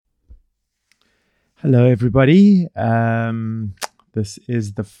Hello, everybody. This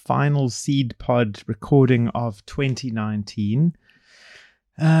is the final Seed Pod recording of 2019.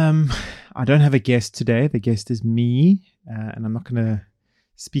 I don't have a guest today. The guest is me, and I'm not going to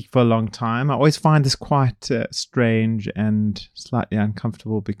speak for a long time. I always find this quite strange and slightly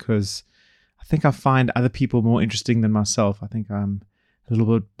uncomfortable because I think I find other people more interesting than myself. I think I'm a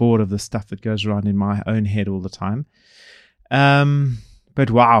little bit bored of the stuff that goes around in my own head all the time. But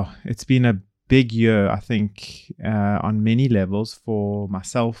wow, it's been a big year, I think, on many levels for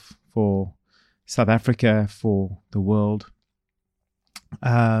myself, for South Africa, for the world.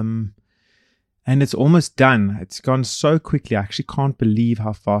 And it's almost done. It's gone so quickly. I actually can't believe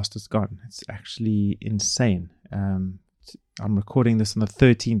how fast it's gone. It's actually insane. I'm recording this on the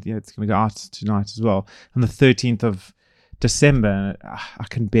 13th. Yeah, it's going to go out tonight as well. On the 13th of December. I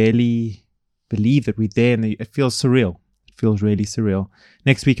can barely believe that we're there, and it feels surreal. Feels really surreal.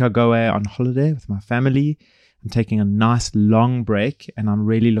 Next week I'll go away on holiday with my family. I'm taking a nice long break and I'm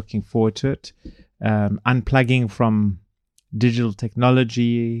really looking forward to it. Unplugging from digital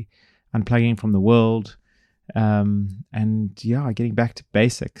technology, unplugging from the world, and getting back to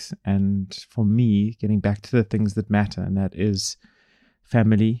basics. And for me, getting back to the things that matter, and that is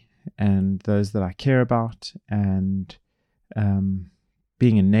family and those that I care about, and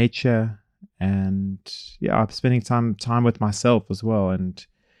being in nature. And I'm spending time with myself as well, and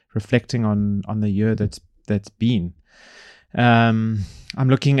reflecting on the year that's been. I'm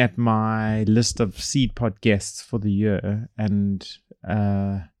looking at my list of Seed Pod guests for the year, and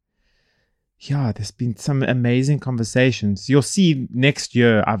there's been some amazing conversations. You'll see next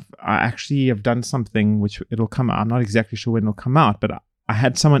year. I actually have done something which it'll come out. I'm not exactly sure when it'll come out, but I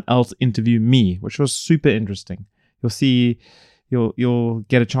had someone else interview me, which was super interesting. You'll see. You'll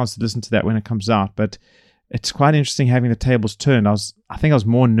get a chance to listen to that when it comes out, but it's quite interesting having the tables turned. I think I was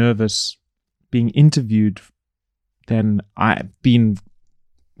more nervous being interviewed than I've been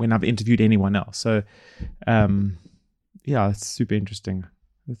when I've interviewed anyone else. So, it's super interesting.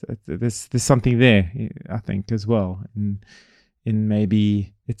 There's something there, I think, as well. In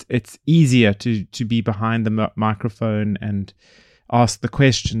maybe it's easier to be behind the microphone and ask the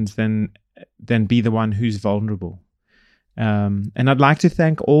questions than be the one who's vulnerable. And I'd like to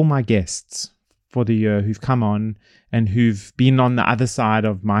thank all my guests for the year who've come on and who've been on the other side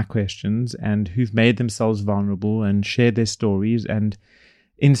of my questions and who've made themselves vulnerable and shared their stories and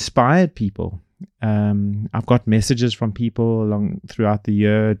inspired people. I've got messages from people throughout the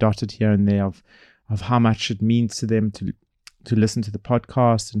year, dotted here and there, of how much it means to them to listen to the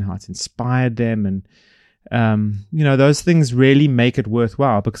podcast and how it's inspired them. And, those things really make it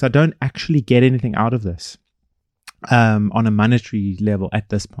worthwhile, because I don't actually get anything out of this. On a monetary level at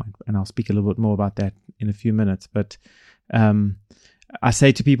this point, and I'll speak a little bit more about that in a few minutes. But I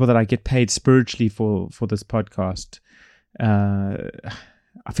say to people that I get paid spiritually for this podcast. I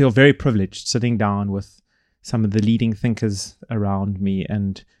feel very privileged sitting down with some of the leading thinkers around me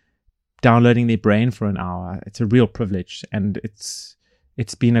and downloading their brain for an hour. It's a real privilege, and it's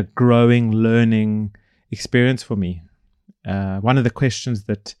been a growing, learning experience for me. One of the questions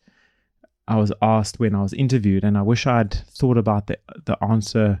that I was asked when I was interviewed, and I wish I'd thought about the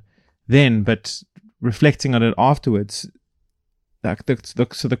answer then, but reflecting on it afterwards,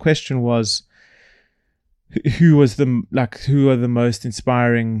 so the question was, who are the most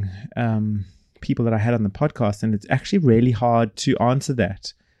inspiring people that I had on the podcast? And it's actually really hard to answer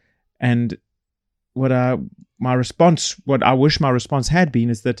that. And what I wish my response had been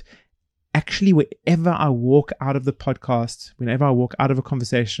is that actually, whenever I walk out of the podcast, whenever I walk out of a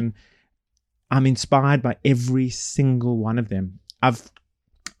conversation, I'm inspired by every single one of them.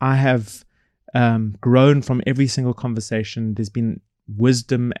 I have grown from every single conversation. There's been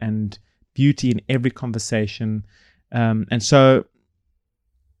wisdom and beauty in every conversation. And so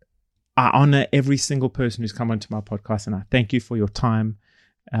I honor every single person who's come onto my podcast, and I thank you for your time.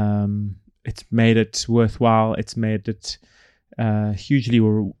 It's made it worthwhile. It's made it hugely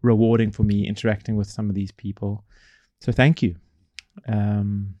rewarding for me interacting with some of these people. So thank you.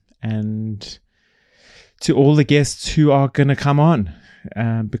 And to all the guests who are going to come on,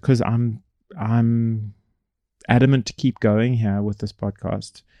 because I'm adamant to keep going here with this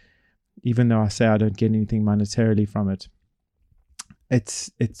podcast, even though I say I don't get anything monetarily from it. It's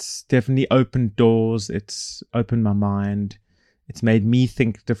definitely opened doors. It's opened my mind. It's made me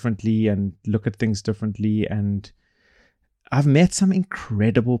think differently and look at things differently. And I've met some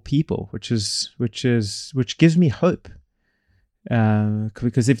incredible people, which gives me hope.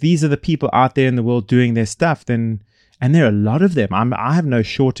 Because if these are the people out there in the world doing their stuff, then, and there are a lot of them, I have no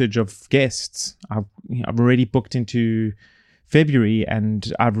shortage of guests. I've already booked into February,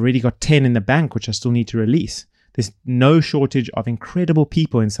 and I've already got 10 in the bank, which I still need to release. There's no shortage of incredible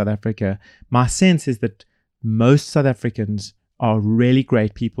people in South Africa. My sense is that most South Africans are really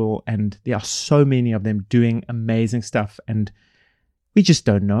great people, and there are so many of them doing amazing stuff, and we just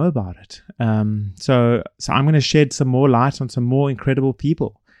don't know about it. So I'm going to shed some more light on some more incredible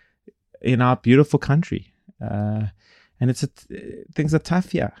people in our beautiful country. And things are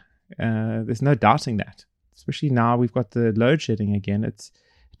tough here. There's no doubting that. Especially now we've got the load shedding again. It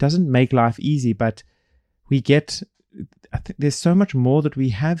doesn't make life easy, but I think there's so much more that we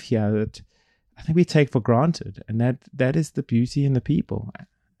have here that I think we take for granted. And that is the beauty in the people.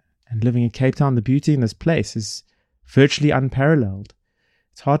 And living in Cape Town, the beauty in this place is virtually unparalleled.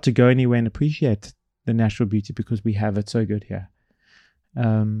 It's hard to go anywhere and appreciate the natural beauty because we have it so good here.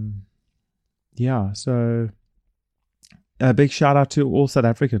 So a big shout out to all South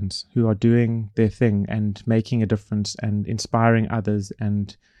Africans who are doing their thing and making a difference and inspiring others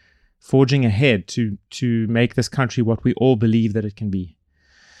and forging ahead to make this country what we all believe that it can be.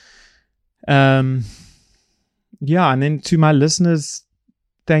 And then to my listeners,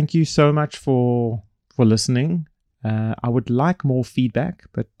 thank you so much for listening. I would like more feedback,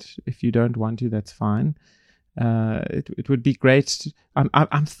 but if you don't want to, that's fine. It would be great.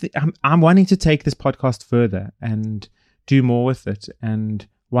 I'm wanting to take this podcast further and do more with it. And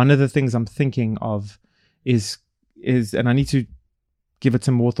one of the things I'm thinking of is, and I need to give it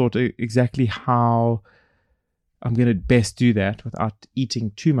some more thought, exactly how I'm going to best do that without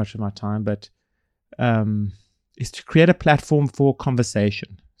eating too much of my time, but is to create a platform for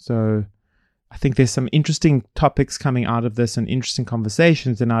conversation. So I think there's some interesting topics coming out of this and interesting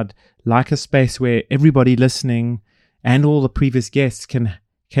conversations, and I'd like a space where everybody listening and all the previous guests can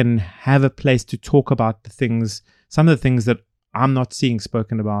have a place to talk about some of the things that I'm not seeing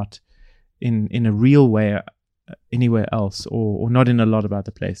spoken about in a real way anywhere else, or not in a lot of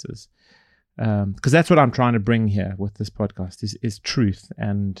other places. Because that's what I'm trying to bring here with this podcast is truth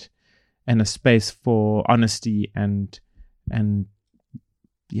and a space for honesty and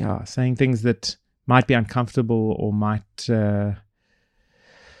saying things that might be uncomfortable or might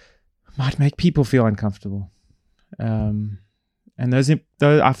make people feel uncomfortable. And those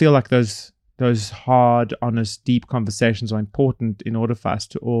I feel like those hard, honest, deep conversations are important in order for us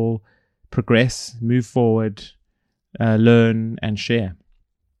to all progress, move forward, learn, and share.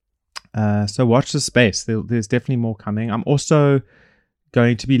 So watch the space. There's definitely more coming. I'm also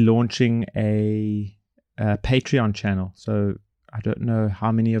going to be launching a Patreon channel. So I don't know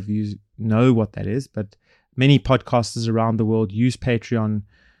how many of you know what that is, but many podcasters around the world use Patreon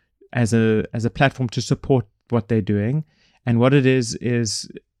as a platform to support what they're doing. And what it is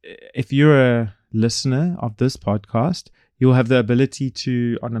if you're a listener of this podcast, you'll have the ability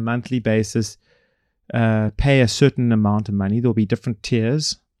to, on a monthly basis, pay a certain amount of money. There'll be different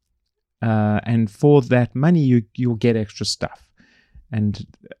tiers. And for that money, you'll get extra stuff. And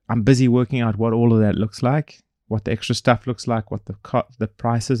I'm busy working out what all of that looks like, what the extra stuff looks like, what the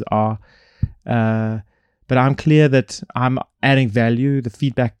prices are. But I'm clear that I'm adding value. The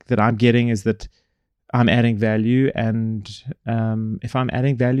feedback that I'm getting is that I'm adding value. And if I'm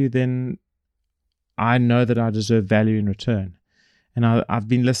adding value, then I know that I deserve value in return. And I've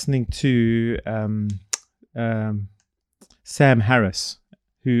been listening to Sam Harris,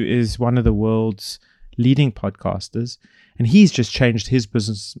 who is one of the world's leading podcasters. And he's just changed his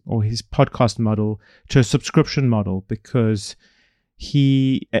business or his podcast model to a subscription model because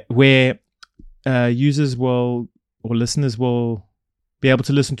where users will, or listeners will be able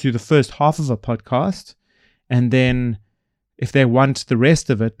to listen to the first half of a podcast. And then if they want the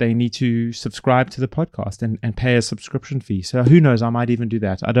rest of it, they need to subscribe to the podcast and pay a subscription fee. So who knows? I might even do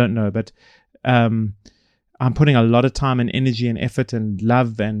that. I don't know. But I'm putting a lot of time and energy and effort and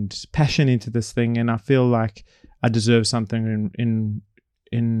love and passion into this thing. And I feel like I deserve something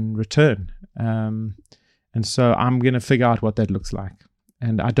in return. And so I'm going to figure out what that looks like.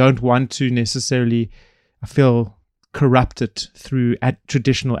 And I don't want to necessarily, I feel, corrupt it through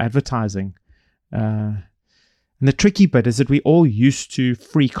traditional advertising. And the tricky bit is that we're all used to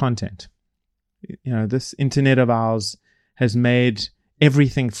free content. You know, this internet of ours has made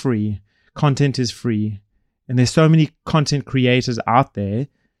everything free. Content is free. And there's so many content creators out there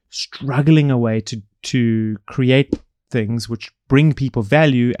struggling away to create things which bring people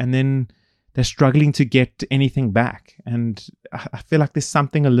value, and then they're struggling to get anything back. And I feel like there's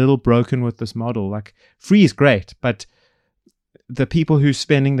something a little broken with this model. Like, free is great, but the people who's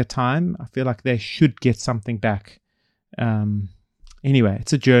spending the time, I feel like they should get something back. Anyway,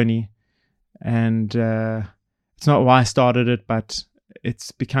 it's a journey, and it's not why I started it, but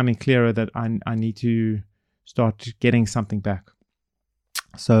it's becoming clearer that I need to start getting something back.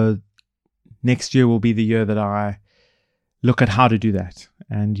 So next year will be the year that I look at how to do that.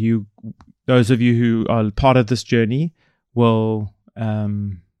 And those of you who are part of this journey will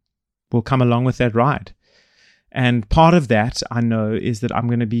come along with that ride. And part of that, I know, is that I'm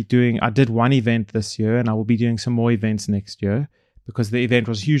going to be I did one event this year, and I will be doing some more events next year, because the event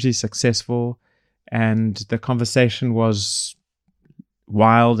was hugely successful and the conversation was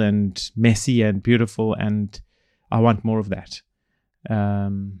wild and messy and beautiful, and I want more of that.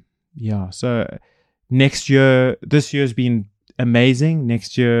 So next year, this year's been amazing.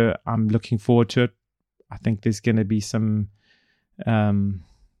 Next year, I'm looking forward to it. I think there's going to be some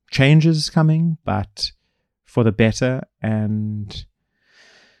changes coming, but for the better. And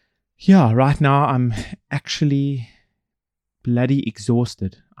right now I'm actually bloody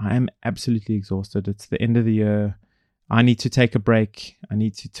exhausted. I am absolutely exhausted. It's the end of the year. I need to take a break. I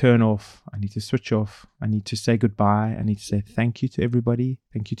need to turn off. I need to switch off. I need to say goodbye. I need to say thank you to everybody.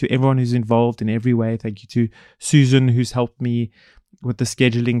 Thank you to everyone who's involved in every way. Thank you to Susan, who's helped me with the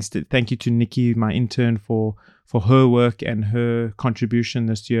scheduling. Thank you to Nikki, my intern, for her work and her contribution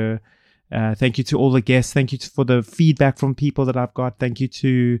this year. Thank you to all the guests. Thank you for the feedback from people that I've got. Thank you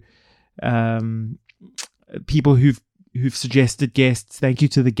to people who've suggested guests. Thank you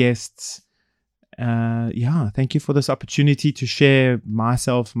to the guests. Thank you for this opportunity to share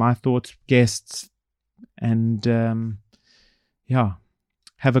myself, my thoughts, guests, and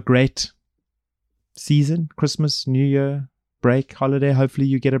have a great season, Christmas, New Year, break, holiday. Hopefully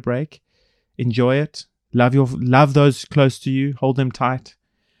you get a break. Enjoy it. Love those close to you. Hold them tight.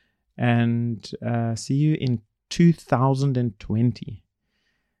 And see you in 2020.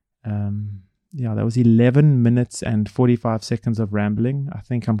 That was 11 minutes and 45 seconds of rambling. I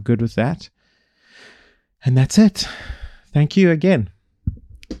think I'm good with that. And that's it. Thank you again.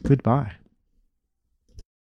 Goodbye.